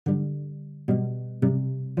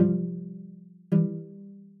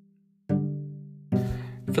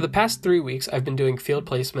For the past 3 weeks, I've been doing field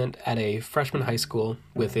placement at a freshman high school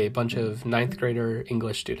with a bunch of 9th grader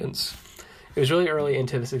English students. It was really early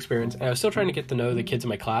into this experience, and I was still trying to get to know the kids in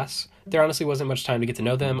my class. There honestly wasn't much time to get to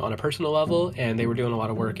know them on a personal level, and they were doing a lot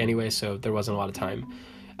of work anyway, so there wasn't a lot of time.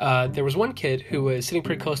 There was one kid who was sitting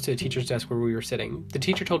pretty close to the teacher's desk where we were sitting. The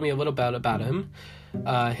teacher told me a little bit about him.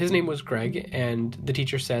 His name was Greg, and the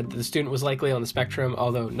teacher said that the student was likely on the spectrum,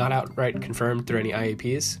 although not outright confirmed through any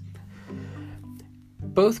IEPs.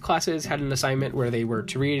 Both classes had an assignment where they were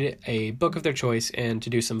to read a book of their choice and to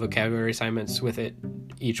do some vocabulary assignments with it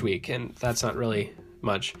each week, and that's not really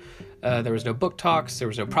much. There was no book talks, there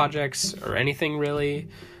was no projects or anything really.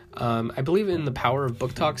 I believe in the power of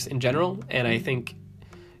book talks in general, and I think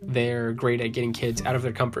they're great at getting kids out of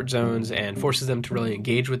their comfort zones and forces them to really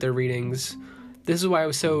engage with their readings. This is why I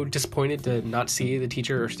was so disappointed to not see the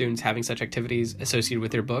teacher or students having such activities associated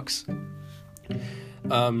with their books.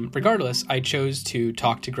 Regardless, I chose to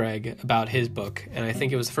talk to Greg about his book, and I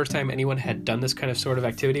think it was the first time anyone had done this kind of sort of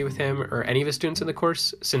activity with him or any of his students in the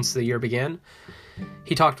course since the year began.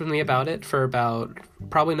 He talked with me about it for about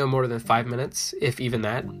probably no more than 5 minutes, if even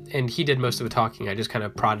that, and he did most of the talking. I just kind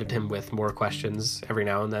of prodded him with more questions every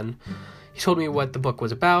now and then. He told me what the book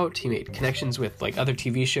was about. He made connections with other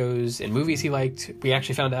TV shows and movies he liked. We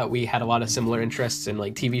actually found out we had a lot of similar interests in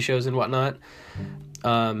TV shows and whatnot.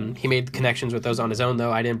 He made connections with those on his own,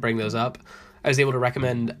 though. I didn't bring those up. I was able to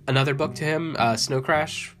recommend another book to him, Snow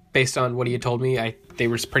Crash, based on what he had told me. They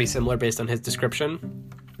were pretty similar based on his description.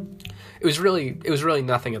 It was really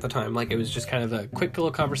nothing at the time. It was just kind of a quick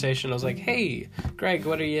little conversation. I was like, "Hey, Greg,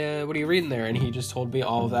 what are you reading there?" And he just told me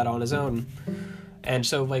all of that on his own. And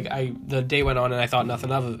so the day went on and I thought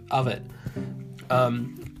nothing of it.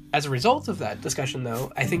 As a result of that discussion,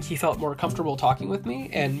 though, I think he felt more comfortable talking with me,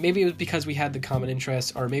 and maybe it was because we had the common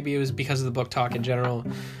interests, or maybe it was because of the book talk in general.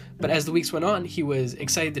 But as the weeks went on, he was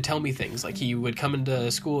excited to tell me things. He would come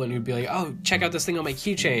into school and he'd be like, "Oh, check out this thing on my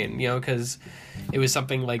keychain," because it was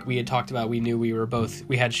something we had talked about. We knew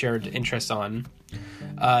we had shared interests on.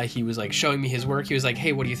 He was showing me his work. He was like,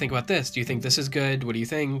 "Hey, what do you think about this? Do you think this is good? What do you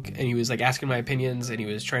think?" And he was asking my opinions, and he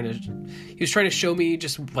was trying to show me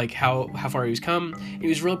just how far he's come. And he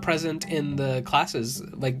was real present in the classes,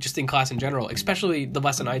 just in class in general, especially the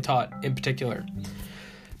lesson I taught in particular.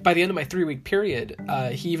 By the end of my 3-week period,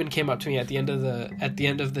 he even came up to me at the end of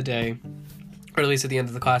the day, or at least at the end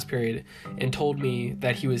of the class period, and told me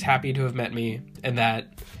that he was happy to have met me and that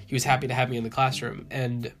he was happy to have me in the classroom.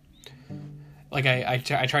 And I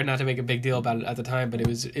tried not to make a big deal about it at the time, but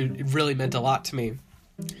it really meant a lot to me,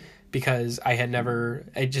 because I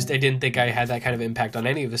didn't think I had that kind of impact on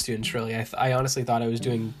any of the students, really. I honestly thought I was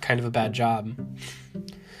doing kind of a bad job.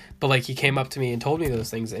 But he came up to me and told me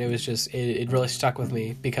those things, and it was just, it really stuck with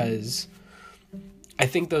me, because I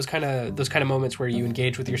think those kind of moments where you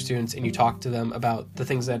engage with your students and you talk to them about the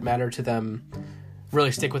things that matter to them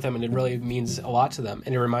really stick with them, and it really means a lot to them.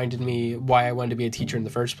 And it reminded me why I wanted to be a teacher in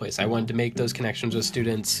the first place. I wanted to make those connections with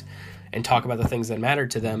students and talk about the things that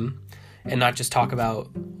mattered to them, and not just talk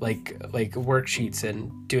about worksheets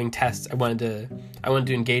and doing tests. I wanted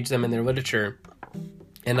to engage them in their literature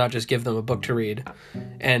and not just give them a book to read.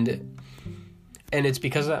 And it's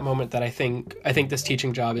because of that moment that I think this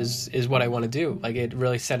teaching job is what I want to do. It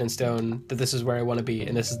really set in stone that this is where I want to be,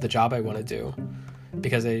 and this is the job I want to do,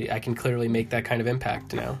 because I can clearly make that kind of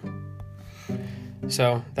impact now.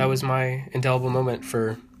 So that was my indelible moment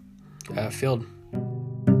for field.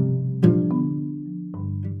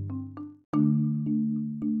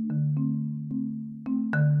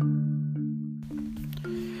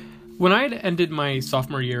 When I had ended my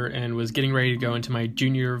sophomore year and was getting ready to go into my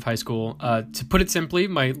junior year of high school, to put it simply,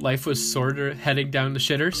 my life was sort of heading down the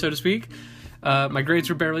shitter, so to speak. My grades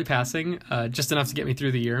were barely passing, just enough to get me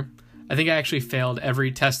through the year. I think I actually failed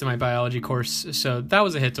every test in my biology course, so that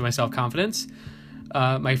was a hit to my self-confidence.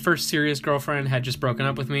 My first serious girlfriend had just broken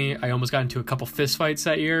up with me. I almost got into a couple fistfights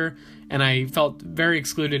that year, and I felt very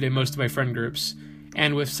excluded in most of my friend groups.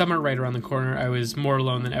 And with summer right around the corner, I was more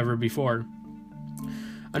alone than ever before.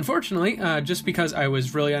 Unfortunately, just because I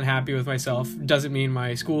was really unhappy with myself doesn't mean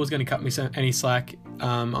my school was going to cut me any slack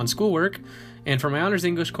on schoolwork. And for my honors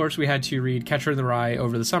English course, we had to read Catcher in the Rye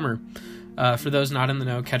over the summer. For those not in the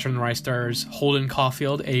know, Catcher in the Rye stars Holden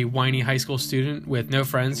Caulfield, a whiny high school student with no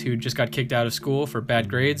friends who just got kicked out of school for bad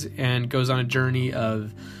grades, and goes on a journey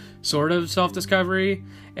of sort of self-discovery,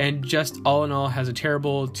 and just all in all has a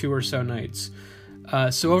terrible 2 or so nights.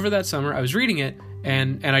 So over that summer, I was reading it,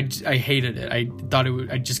 and I hated it.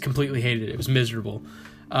 I just completely hated it. It was miserable.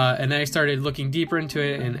 And then I started looking deeper into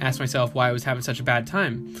it and asked myself why I was having such a bad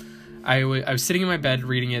time. I was sitting in my bed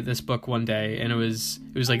reading this book one day, and it was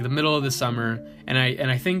like the middle of the summer, and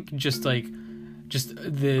I think just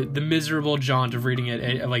the miserable jaunt of reading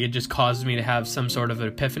it just caused me to have some sort of an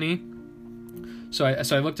epiphany. So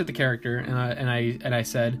I looked at the character, and I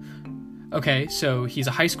said, okay, so he's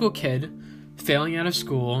a high school kid, failing out of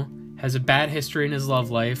school, has a bad history in his love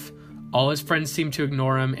life, all his friends seem to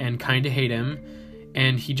ignore him and kind of hate him,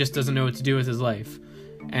 and he just doesn't know what to do with his life.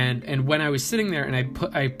 And when I was sitting there and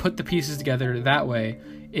I put the pieces together that way,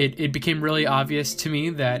 it became really obvious to me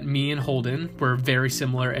that me and Holden were very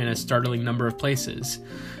similar in a startling number of places.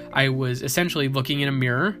 I was essentially looking in a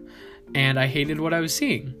mirror, and I hated what I was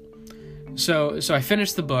seeing. So I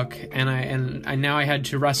finished the book, and I now I had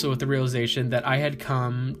to wrestle with the realization that I had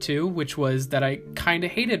come to, which was that I kind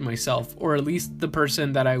of hated myself, or at least the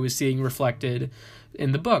person that I was seeing reflected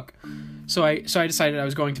in the book. So I decided I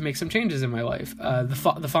was going to make some changes in my life.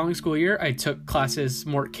 The following school year, I took classes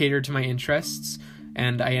more catered to my interests,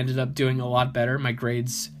 and I ended up doing a lot better. My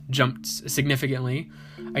grades jumped significantly.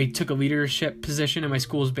 I took a leadership position in my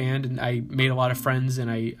school's band, and I made a lot of friends, and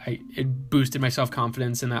it boosted my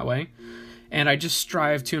self-confidence in that way. And I just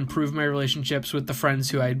strived to improve my relationships with the friends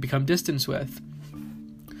who I had become distant with.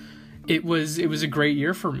 It was a great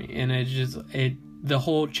year for me, and the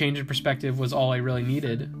whole change in perspective was all I really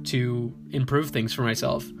needed to improve things for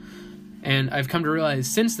myself. And I've come to realize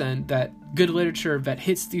since then that good literature that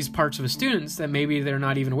hits these parts of a student that maybe they're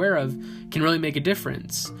not even aware of can really make a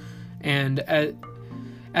difference. And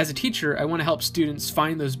as a teacher, I want to help students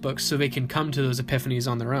find those books so they can come to those epiphanies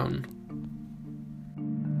on their own.